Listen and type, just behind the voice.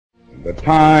The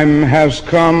time has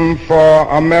come for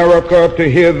America to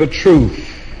hear the truth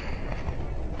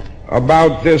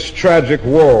about this tragic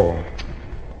war.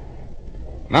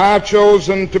 Now, I've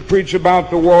chosen to preach about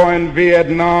the war in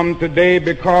Vietnam today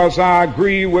because I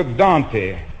agree with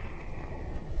Dante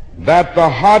that the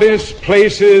hottest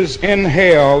places in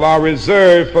hell are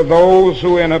reserved for those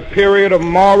who, in a period of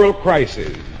moral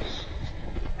crisis,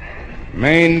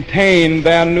 maintain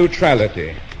their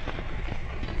neutrality.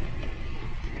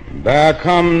 There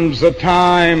comes a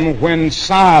time when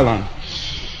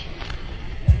silence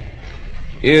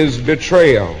is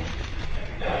betrayal.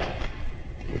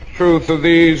 The truth of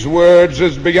these words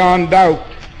is beyond doubt,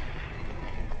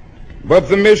 but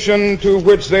the mission to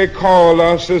which they call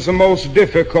us is a most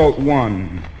difficult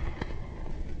one.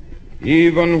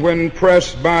 Even when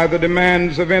pressed by the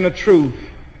demands of inner truth,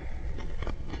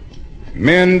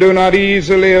 men do not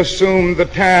easily assume the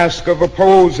task of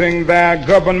opposing their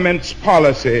government's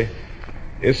policy,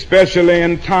 especially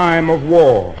in time of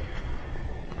war.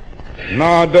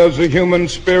 Nor does the human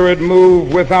spirit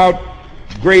move without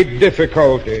great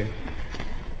difficulty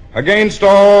against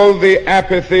all the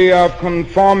apathy of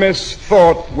conformist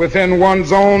thought within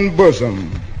one's own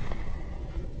bosom.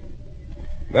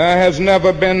 There has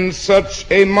never been such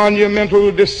a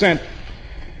monumental dissent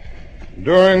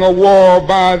during a war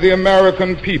by the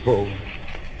American people.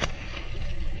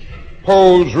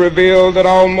 Polls reveal that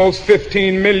almost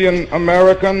 15 million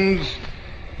Americans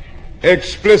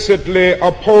explicitly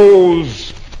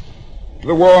oppose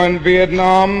the war in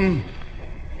Vietnam.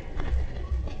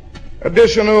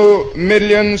 Additional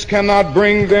millions cannot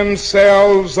bring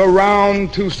themselves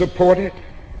around to support it.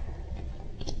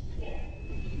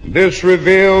 This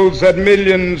reveals that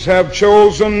millions have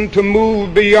chosen to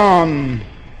move beyond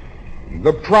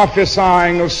the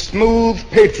prophesying of smooth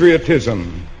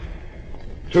patriotism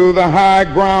to the high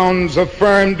grounds of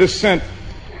firm dissent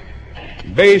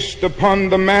based upon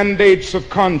the mandates of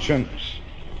conscience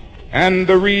and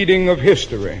the reading of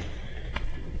history.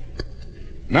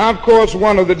 Now, of course,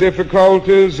 one of the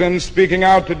difficulties in speaking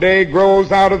out today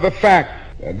grows out of the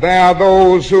fact that there are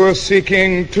those who are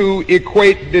seeking to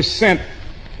equate dissent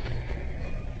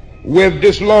with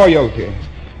disloyalty.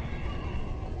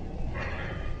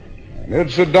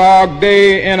 It's a dark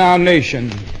day in our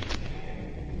nation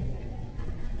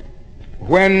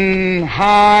when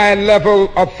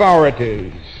high-level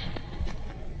authorities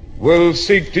will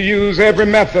seek to use every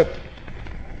method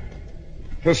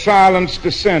to silence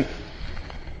dissent.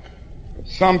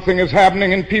 Something is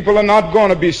happening and people are not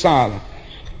going to be silent.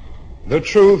 The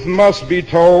truth must be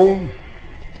told.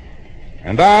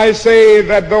 And I say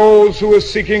that those who are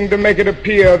seeking to make it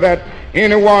appear that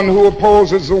anyone who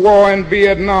opposes the war in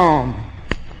Vietnam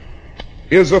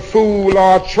is a fool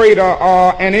or a traitor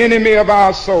or an enemy of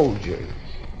our soldiers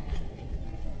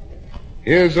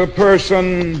is a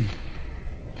person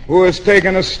who has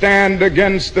taken a stand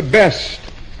against the best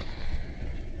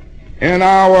in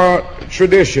our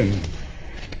tradition.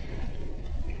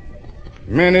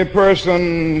 Many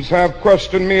persons have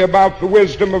questioned me about the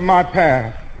wisdom of my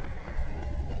path.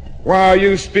 Why are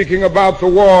you speaking about the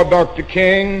war, Dr.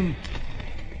 King?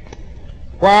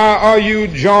 Why are you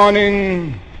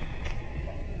joining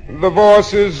the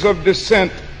voices of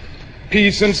dissent?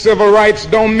 Peace and civil rights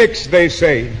don't mix, they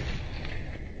say.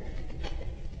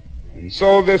 And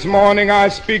so this morning I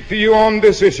speak to you on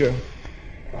this issue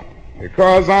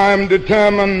because I am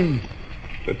determined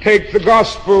to take the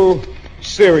gospel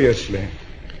seriously.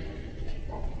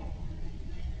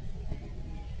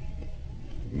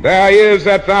 There is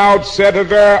at the outset a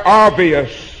very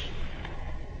obvious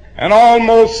and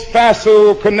almost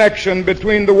facile connection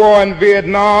between the war in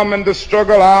Vietnam and the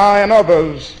struggle I and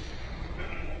others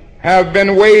have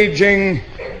been waging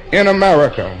in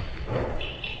America.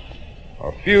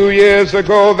 A few years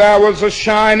ago, there was a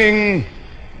shining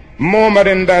moment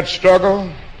in that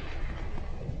struggle.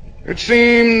 It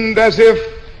seemed as if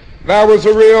there was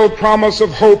a real promise of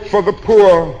hope for the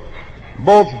poor,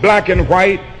 both black and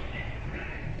white,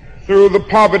 through the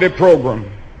poverty program.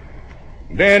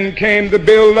 Then came the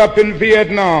build-up in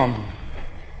Vietnam,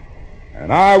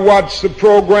 and I watched the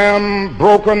program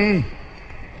broken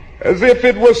as if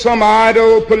it was some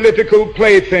idle political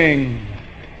plaything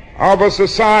of a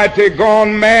society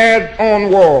gone mad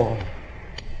on war.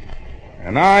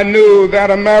 And I knew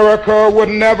that America would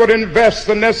never invest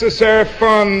the necessary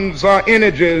funds or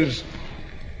energies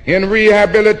in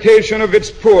rehabilitation of its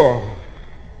poor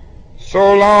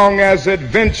so long as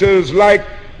adventures like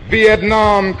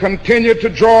Vietnam continue to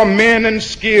draw men and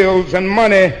skills and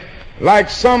money like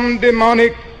some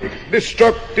demonic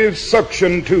destructive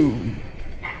suction tube.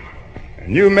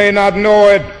 And you may not know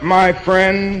it, my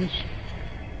friends,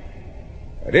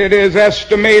 It is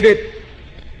estimated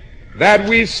that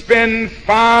we spend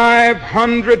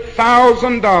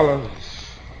 $500,000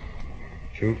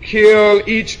 to kill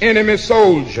each enemy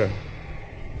soldier,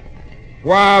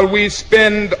 while we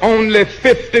spend only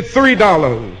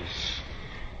 $53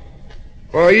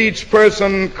 for each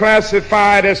person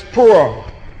classified as poor.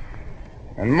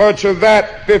 And much of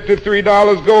that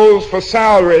 $53 goes for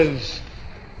salaries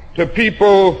to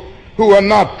people who are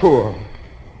not poor.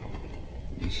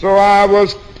 So I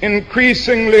was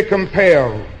increasingly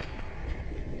compelled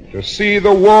to see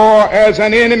the war as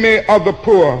an enemy of the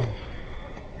poor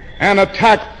and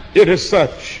attack it as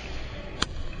such.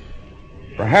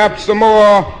 Perhaps a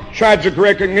more tragic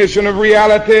recognition of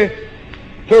reality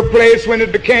took place when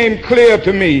it became clear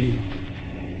to me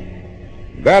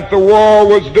that the war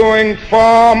was doing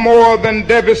far more than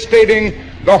devastating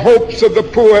the hopes of the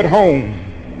poor at home.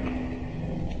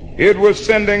 It was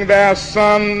sending their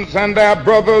sons and their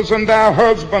brothers and their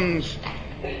husbands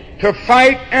to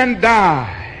fight and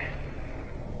die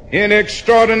in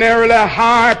extraordinarily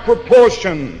high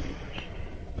proportions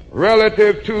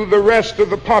relative to the rest of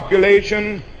the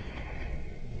population.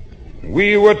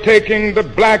 We were taking the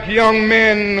black young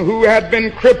men who had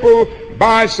been crippled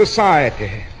by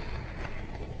society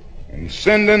and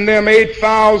sending them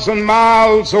 8,000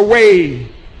 miles away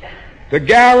to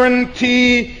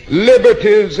guarantee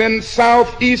liberties in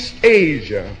Southeast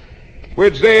Asia,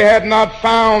 which they had not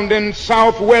found in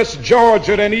Southwest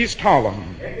Georgia and East Holland.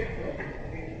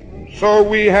 So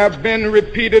we have been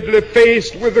repeatedly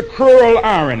faced with the cruel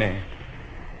irony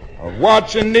of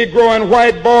watching Negro and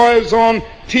white boys on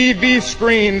TV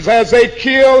screens as they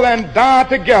kill and die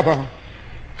together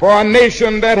for a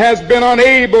nation that has been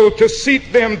unable to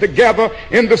seat them together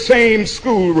in the same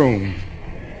schoolroom.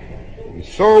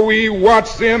 So we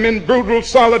watch them in brutal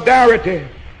solidarity,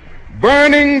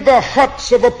 burning the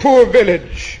huts of a poor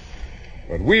village.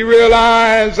 But we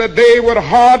realize that they would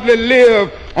hardly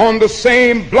live on the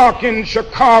same block in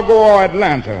Chicago or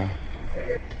Atlanta.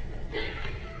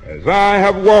 As I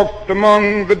have walked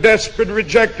among the desperate,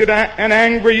 rejected, and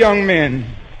angry young men,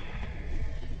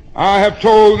 I have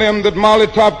told them that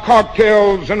Molotov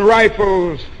cocktails and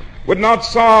rifles would not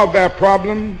solve their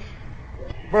problems.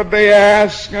 But they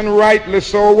ask, and rightly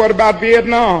so, what about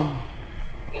Vietnam?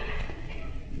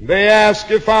 They ask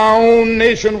if our own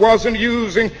nation wasn't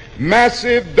using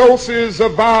massive doses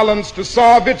of violence to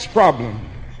solve its problems.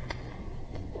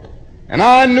 And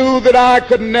I knew that I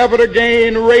could never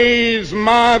again raise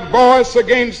my voice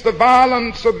against the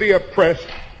violence of the oppressed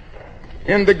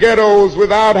in the ghettos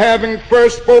without having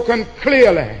first spoken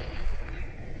clearly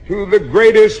to the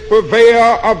greatest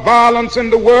purveyor of violence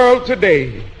in the world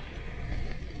today,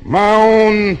 my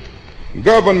own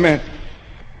government.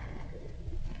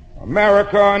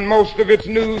 America and most of its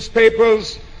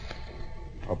newspapers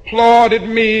applauded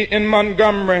me in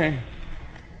Montgomery,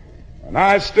 and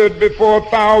I stood before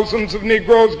thousands of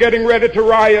Negroes getting ready to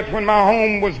riot when my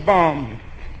home was bombed,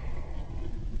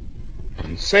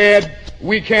 and said,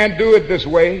 "We can't do it this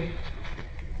way."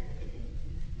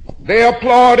 They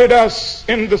applauded us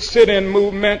in the sit-in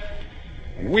movement.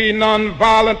 We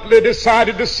nonviolently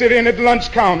decided to sit in at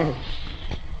lunch counters.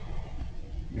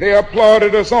 They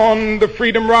applauded us on the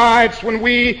freedom rides when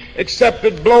we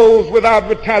accepted blows without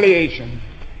retaliation.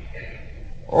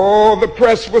 Oh, the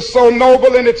press was so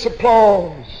noble in its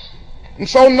applause and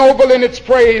so noble in its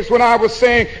praise when I was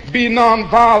saying, "Be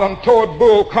nonviolent toward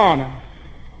Bull Connor."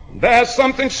 There's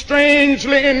something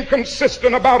strangely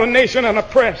inconsistent about a nation and a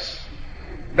press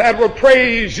that will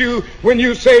praise you when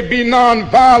you say be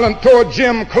nonviolent toward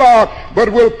Jim Clark,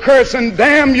 but will curse and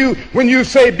damn you when you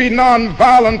say be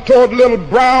nonviolent toward little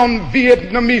brown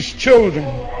Vietnamese children.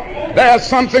 There's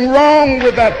something wrong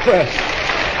with that press.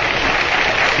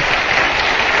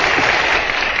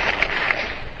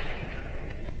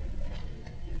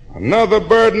 Another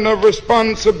burden of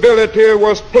responsibility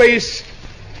was placed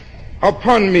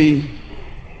upon me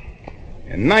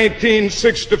in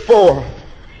 1964.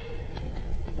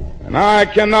 And I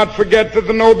cannot forget that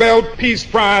the Nobel Peace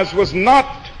Prize was not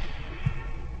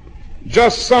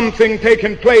just something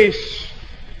taking place,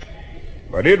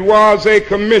 but it was a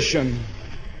commission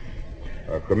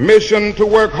to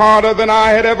work harder than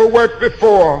I had ever worked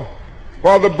before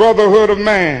for the brotherhood of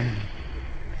man.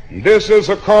 This is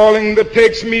a calling that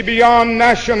takes me beyond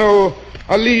national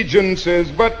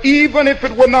allegiances, but even if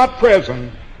it were not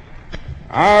present,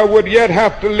 I would yet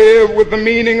have to live with the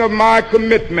meaning of my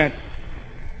commitment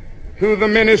to the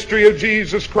ministry of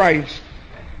Jesus Christ.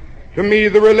 To me,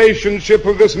 the relationship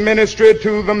of this ministry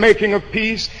to the making of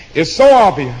peace is so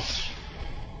obvious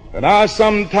that I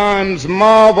sometimes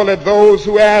marvel at those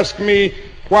who ask me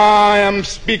why I am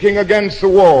speaking against the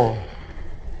war.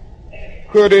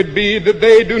 Could it be that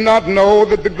they do not know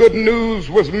that the good news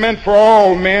was meant for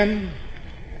all men,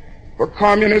 for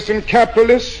communists and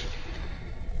capitalists,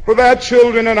 for their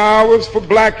children and ours, for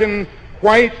black and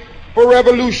white, for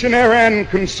revolutionary and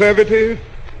conservative?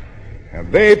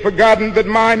 Have they forgotten that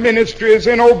my ministry is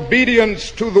in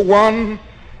obedience to the one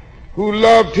who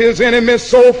loved his enemies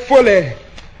so fully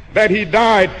that he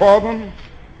died for them?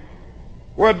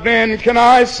 What then can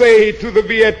I say to the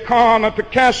Viet Cong or to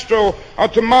Castro or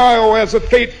to Mao as a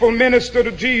faithful minister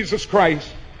to Jesus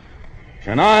Christ?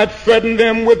 Can I threaten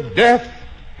them with death?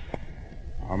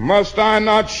 Or must I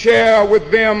not share with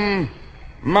them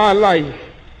my life?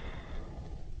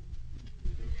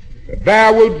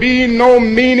 There will be no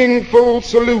meaningful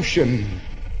solution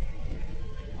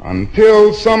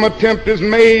until some attempt is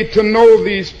made to know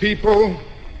these people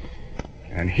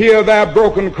and hear their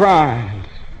broken cries.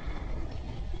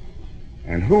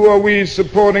 And who are we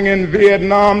supporting in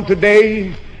Vietnam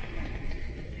today?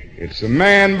 It's a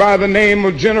man by the name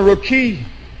of General Key,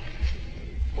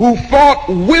 who fought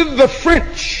with the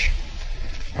French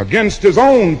against his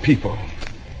own people,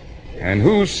 and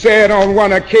who said on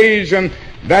one occasion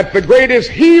that the greatest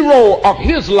hero of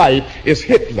his life is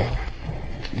Hitler.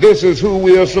 This is who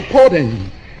we are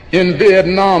supporting in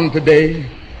Vietnam today.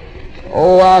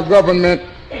 Oh, our government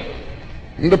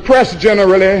and the press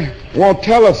generally won't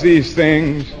tell us these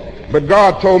things, but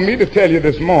God told me to tell you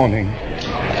this morning.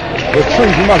 The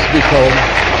truth must be told.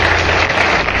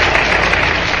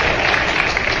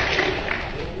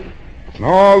 And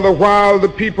all the while the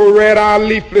people read our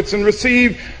leaflets and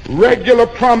received regular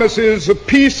promises of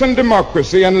peace and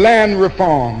democracy and land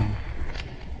reform.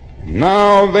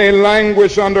 Now they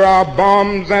languish under our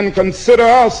bombs and consider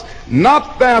us,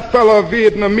 not their fellow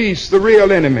Vietnamese, the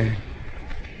real enemy.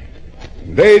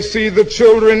 They see the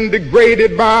children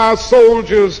degraded by our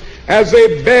soldiers as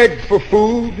they beg for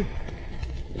food.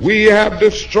 We have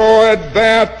destroyed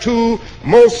their two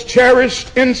most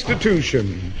cherished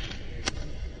institutions,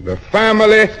 the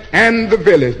family and the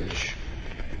village.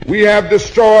 We have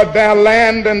destroyed their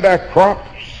land and their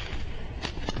crops.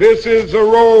 This is the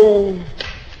role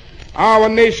our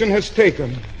nation has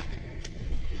taken,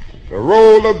 the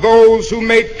role of those who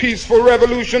make peaceful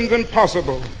revolutions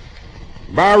impossible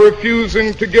by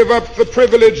refusing to give up the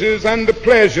privileges and the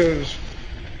pleasures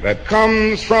that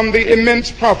comes from the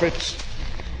immense profits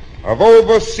of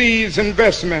overseas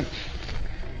investment.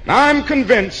 Now, I'm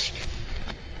convinced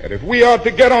that if we are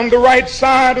to get on the right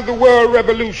side of the world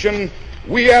revolution,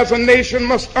 we as a nation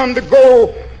must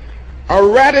undergo a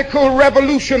radical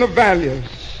revolution of values.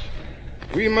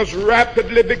 We must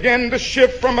rapidly begin to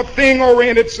shift from a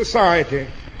thing-oriented society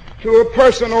to a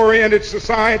person-oriented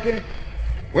society,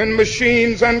 when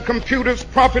machines and computers,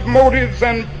 profit motives,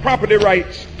 and property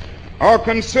rights are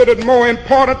considered more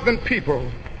important than people.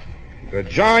 The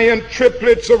giant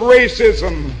triplets of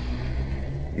racism,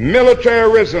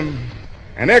 militarism,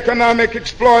 and economic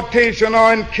exploitation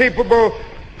are incapable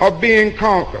of being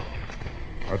conquered.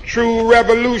 A true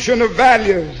revolution of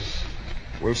values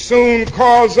will soon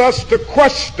cause us to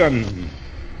question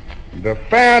the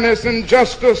fairness and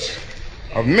justice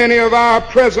of many of our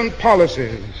present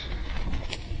policies.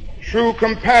 True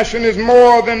compassion is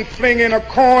more than flinging a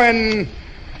coin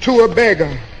to a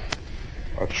beggar.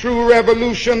 A true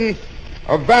revolution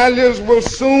of values will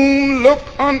soon look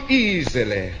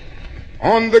uneasily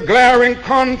on the glaring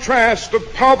contrast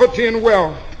of poverty and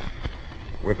wealth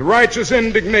with righteous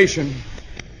indignation.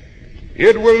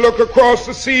 It will look across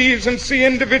the seas and see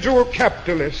individual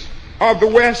capitalists of the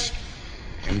West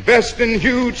investing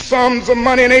huge sums of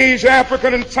money in Asia, Africa,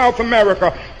 and South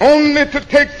America, only to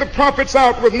take the profits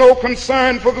out with no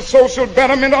concern for the social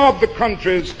betterment of the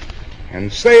countries,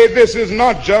 and say this is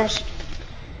not just.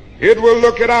 It will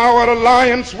look at our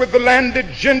alliance with the landed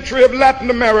gentry of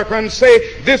Latin America and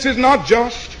say this is not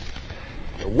just.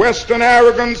 The Western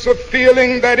arrogance of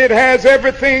feeling that it has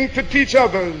everything to teach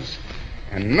others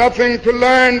and nothing to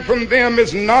learn from them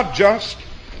is not just.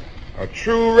 A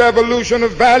true revolution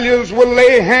of values will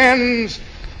lay hands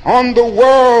on the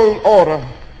world order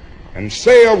and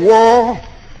say of war,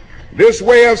 this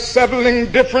way of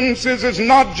settling differences is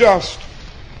not just.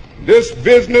 This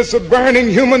business of burning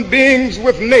human beings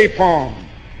with napalm,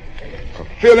 of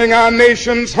filling our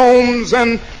nation's homes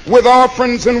and with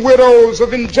orphans and widows,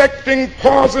 of injecting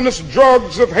poisonous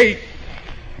drugs of hate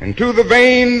into the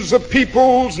veins of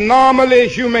peoples normally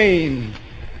humane,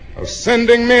 of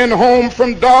sending men home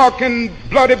from dark and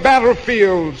bloody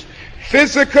battlefields,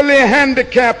 physically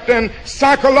handicapped and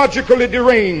psychologically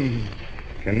deranged,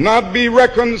 cannot be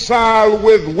reconciled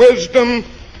with wisdom,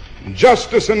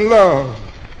 justice, and love.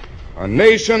 A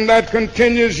nation that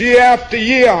continues year after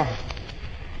year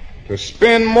to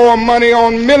spend more money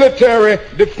on military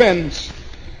defense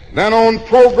than on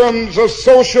programs of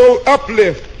social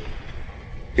uplift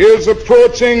is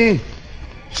approaching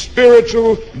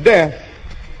spiritual death.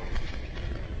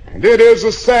 And it is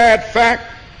a sad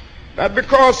fact that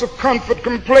because of comfort,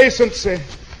 complacency,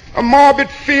 a morbid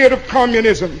fear of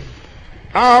communism,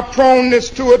 our proneness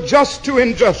to adjust to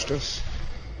injustice,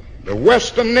 the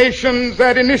Western nations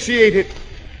that initiated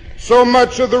so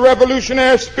much of the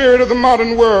revolutionary spirit of the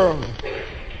modern world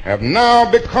have now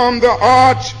become the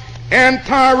arch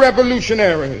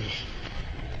anti-revolutionaries.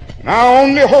 And our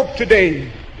only hope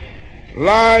today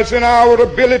lies in our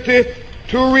ability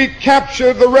to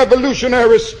recapture the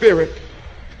revolutionary spirit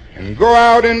and go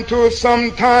out into a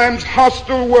sometimes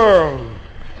hostile world,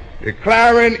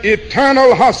 declaring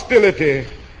eternal hostility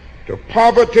to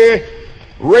poverty,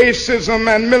 racism,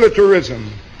 and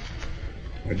militarism.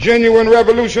 A genuine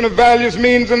revolution of values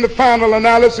means in the final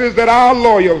analysis that our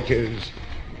loyalties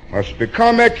must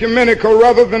become ecumenical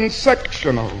rather than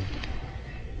sectional.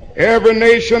 Every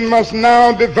nation must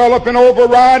now develop an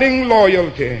overriding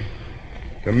loyalty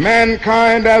to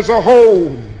mankind as a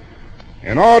whole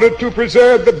in order to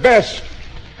preserve the best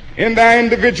in their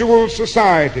individual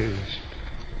societies.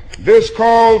 This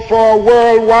call for a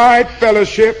worldwide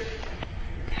fellowship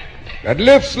that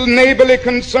lifts neighborly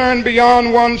concern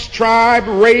beyond one's tribe,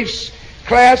 race,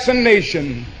 class, and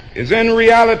nation is in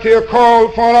reality a call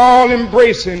for an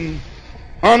all-embracing,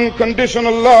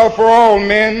 unconditional love for all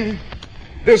men.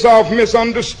 This oft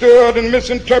misunderstood and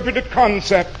misinterpreted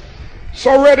concept,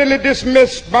 so readily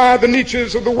dismissed by the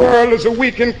niches of the world as a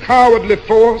weak and cowardly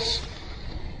force,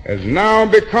 has now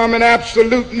become an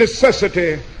absolute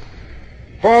necessity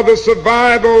for the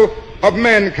survival of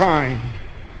mankind.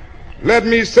 Let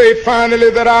me say finally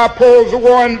that I oppose the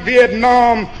war in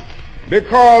Vietnam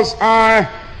because I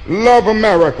love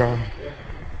America.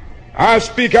 I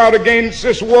speak out against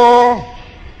this war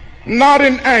not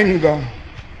in anger,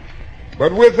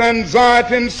 but with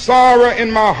anxiety and sorrow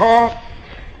in my heart,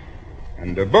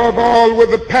 and above all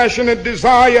with a passionate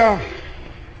desire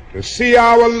to see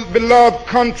our beloved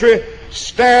country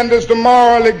stand as the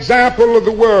moral example of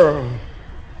the world.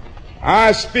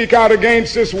 I speak out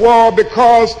against this war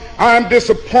because I'm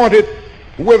disappointed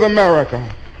with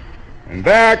America. And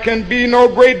there can be no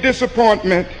great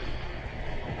disappointment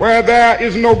where there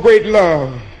is no great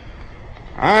love.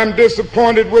 I'm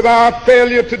disappointed with our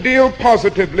failure to deal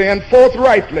positively and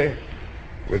forthrightly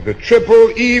with the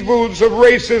triple evils of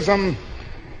racism,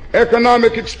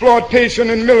 economic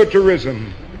exploitation, and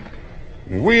militarism.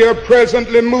 We are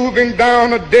presently moving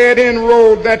down a dead-end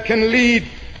road that can lead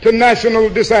to national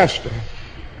disaster.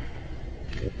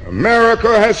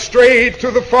 America has strayed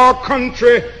to the far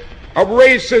country of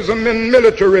racism and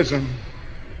militarism.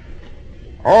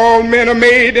 All men are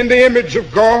made in the image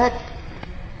of God.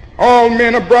 All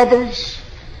men are brothers.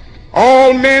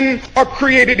 All men are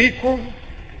created equal.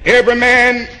 Every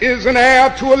man is an heir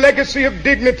to a legacy of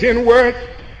dignity and worth.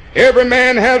 Every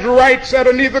man has rights that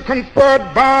are neither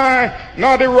conferred by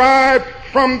nor derived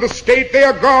from the state. They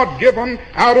are God-given.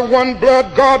 Out of one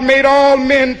blood, God made all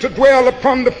men to dwell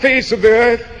upon the face of the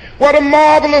earth. What a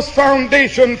marvelous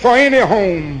foundation for any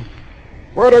home.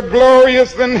 What a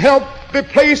glorious and healthy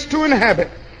place to inhabit.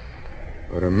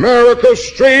 But America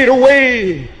strayed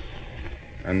away,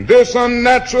 and this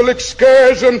unnatural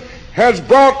excursion has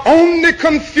brought only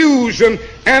confusion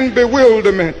and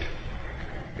bewilderment.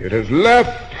 It has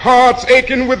left hearts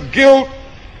aching with guilt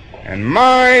and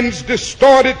minds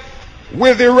distorted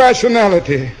with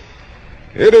irrationality.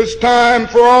 It is time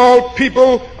for all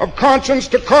people of conscience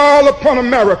to call upon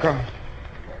America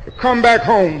to come back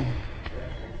home.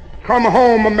 Come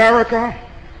home, America.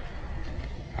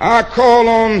 I call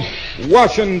on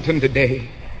Washington today.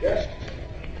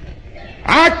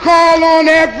 I call on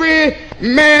every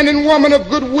man and woman of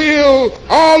goodwill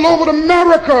all over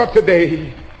America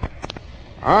today.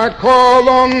 I call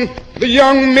on the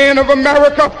young men of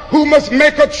America who must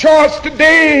make a choice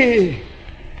today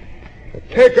to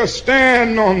take a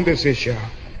stand on this issue.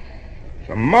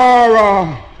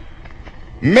 Tomorrow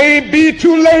may be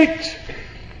too late,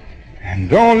 and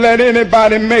don't let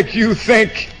anybody make you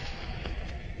think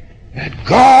that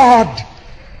God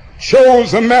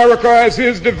chose America as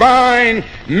his divine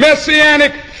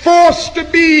messianic force to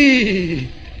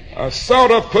be a sort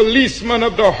of policeman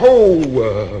of the whole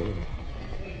world.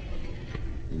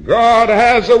 God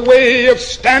has a way of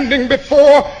standing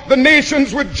before the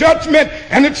nations with judgment,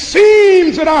 and it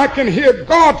seems that I can hear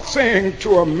God saying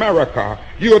to America,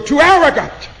 "You're too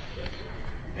arrogant."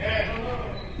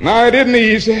 Now, it isn't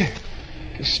easy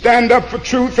to stand up for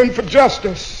truth and for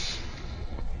justice.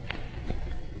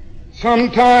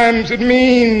 Sometimes it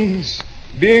means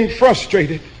being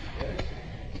frustrated.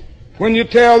 When you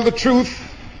tell the truth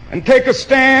and take a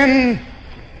stand,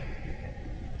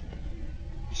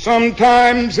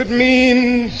 sometimes it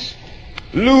means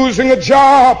losing a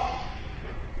job,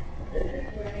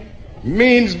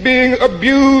 means being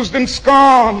abused and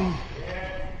scorned.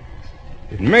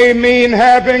 It may mean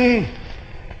having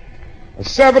a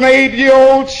 7 or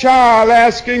 8-year-old child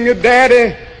asking your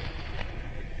daddy,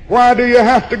 why do you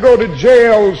have to go to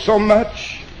jail so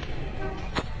much?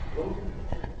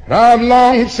 I've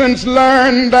long since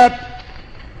learned that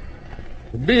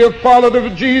to be a follower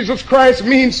of Jesus Christ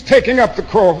means taking up the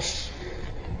cross.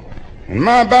 And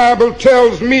my Bible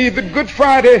tells me that Good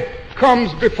Friday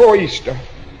comes before Easter.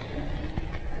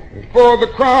 Before the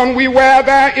crown we wear,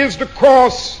 there is the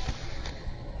cross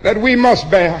that we must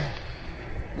bear.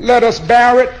 Let us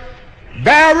bear it.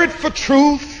 Bear it for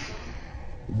truth.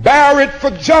 Bear it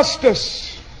for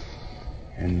justice.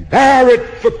 And bear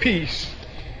it for peace.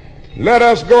 Let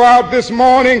us go out this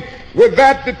morning with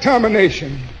that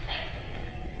determination.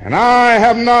 And I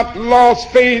have not lost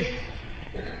faith.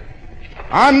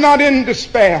 I'm not in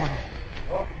despair.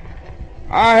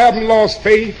 I haven't lost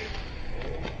faith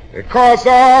because the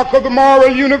arc of the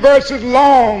moral universe is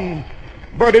long,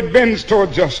 but it bends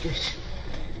toward justice.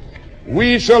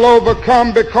 We shall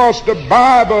overcome because the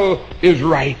Bible is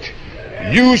right.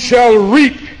 You shall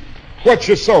reap what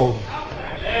you sow.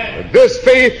 With this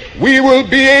faith, we will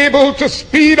be able to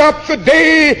speed up the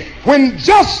day when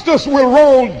justice will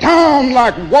roll down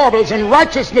like waters and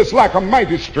righteousness like a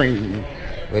mighty stream.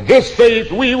 With this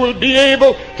faith, we will be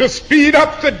able to speed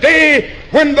up the day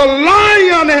when the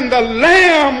lion and the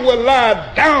lamb will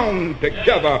lie down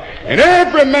together, and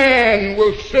every man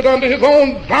will sit under his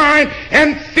own vine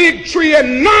and fig tree,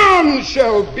 and none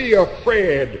shall be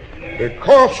afraid,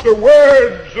 because the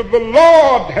words of the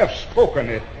Lord have spoken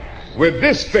it. With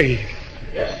this faith,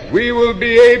 we will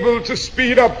be able to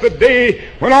speed up the day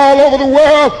when all over the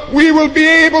world we will be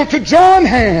able to join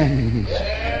hands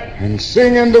and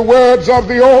sing in the words of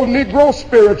the old Negro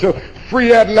spiritual,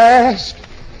 free at last,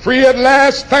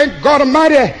 thank God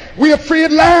Almighty, we are free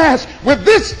at last. With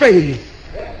this faith,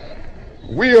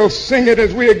 we'll sing it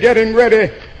as we are getting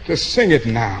ready to sing it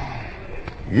now.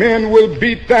 Men will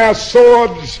beat their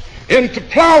swords into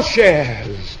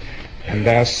plowshares and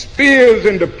their spears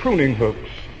into pruning hooks.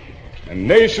 And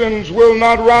nations will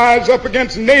not rise up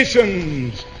against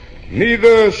nations,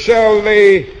 neither shall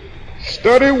they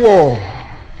study war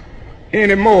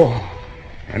anymore.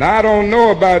 And I don't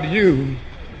know about you,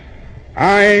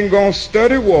 I ain't gonna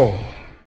study war.